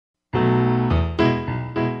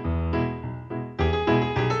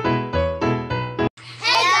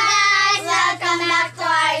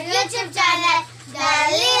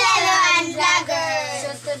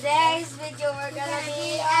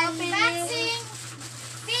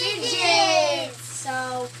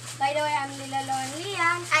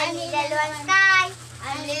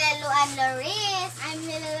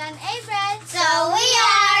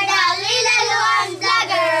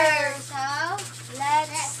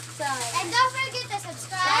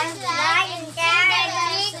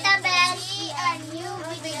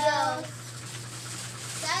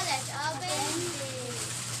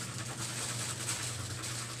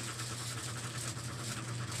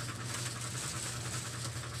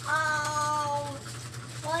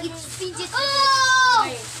fidget. Oh!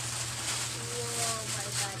 Wait. Oh my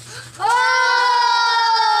god. Oh!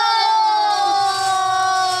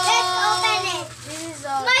 Let's open it. This is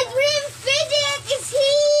all. My dream fidget is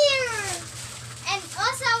here. And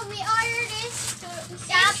also we ordered this to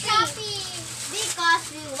Shopee because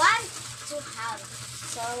we want to have.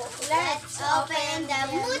 So Let's open the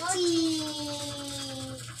Muti.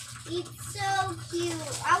 It's so cute.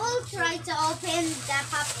 I will try to open the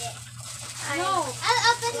puppet. No. I'll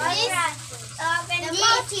open this. The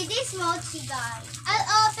mochi, this mochi, guys. I'll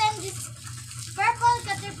open this purple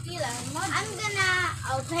caterpillar. I'm gonna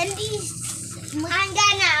open this. I'm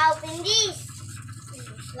gonna open this.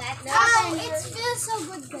 Let's open it. Feels so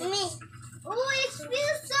good, guys. Me. Oh, it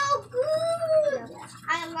feels so good.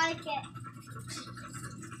 I like it.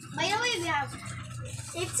 By the way, we have.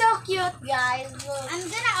 It's so cute, guys. Look. I'm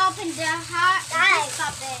gonna open the heart. This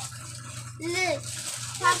puppet. Look.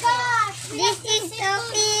 Oh my gosh, this is so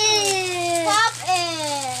cute.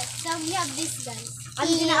 Puppet. So we have this, guys. I'm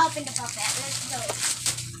gonna open the puppet. Let's go.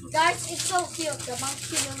 Guys, it's so cute. The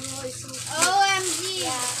monkey is so cute. OMG.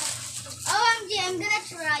 Yeah. OMG, I'm gonna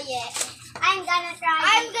try it. I'm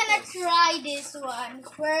gonna try this one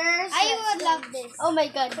first. I would love this. Oh my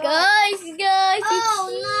god, guys, Oh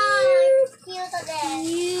no, it's cute again.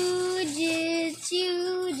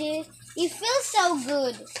 Huge. It feels so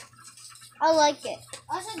good. I like it.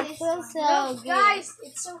 Also, this Feels so one. good. Guys,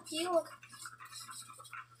 it's so cute.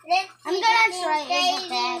 I'm gonna try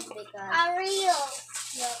it because real.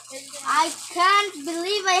 I can't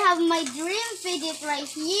believe I have my dream fidget right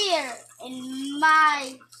here in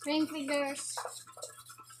my dream figures.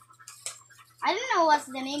 I don't know what's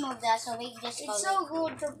the name of that, so we just call It's it. so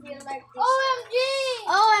good to feel like this.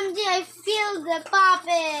 OMG, I feel the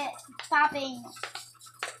puppet popping.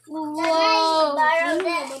 Whoa.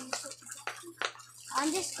 I'm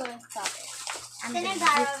just going to pop it.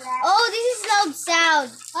 Oh, this is loud sound.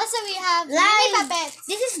 Also, we have mini puppets.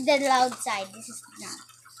 This is the loud side. This is not.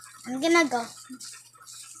 I'm gonna go.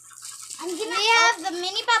 We have the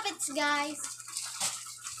mini puppets, guys.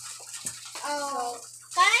 Oh,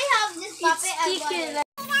 can I have this puppet as well?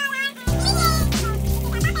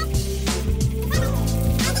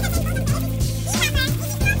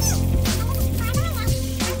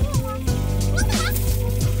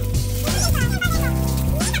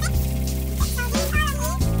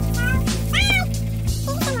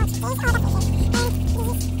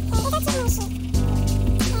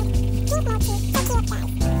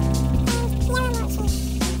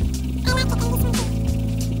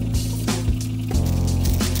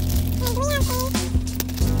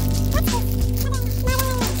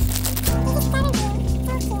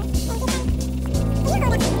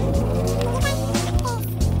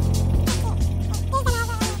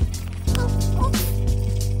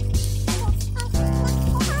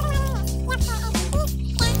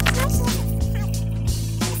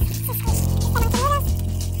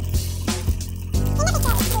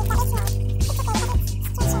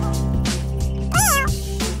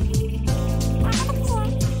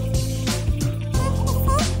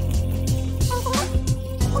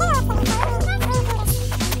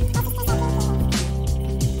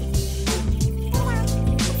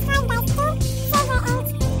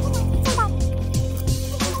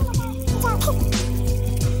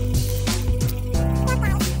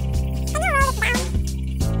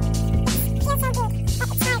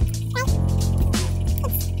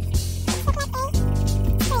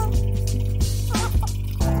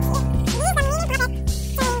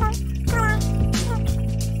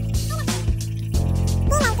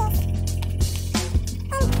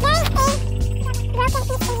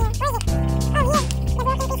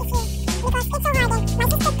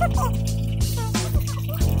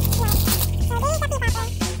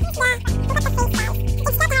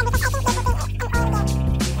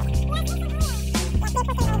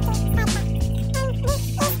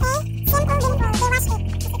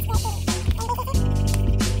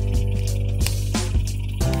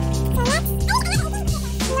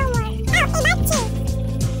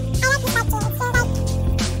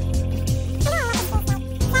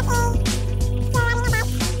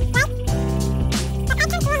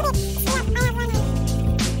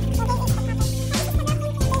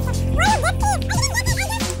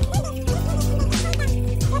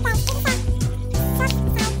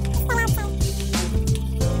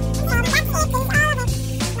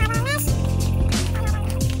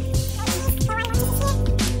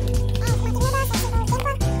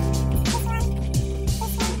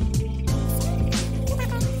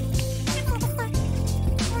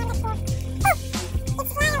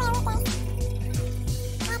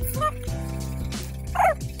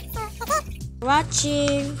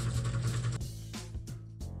 Watching.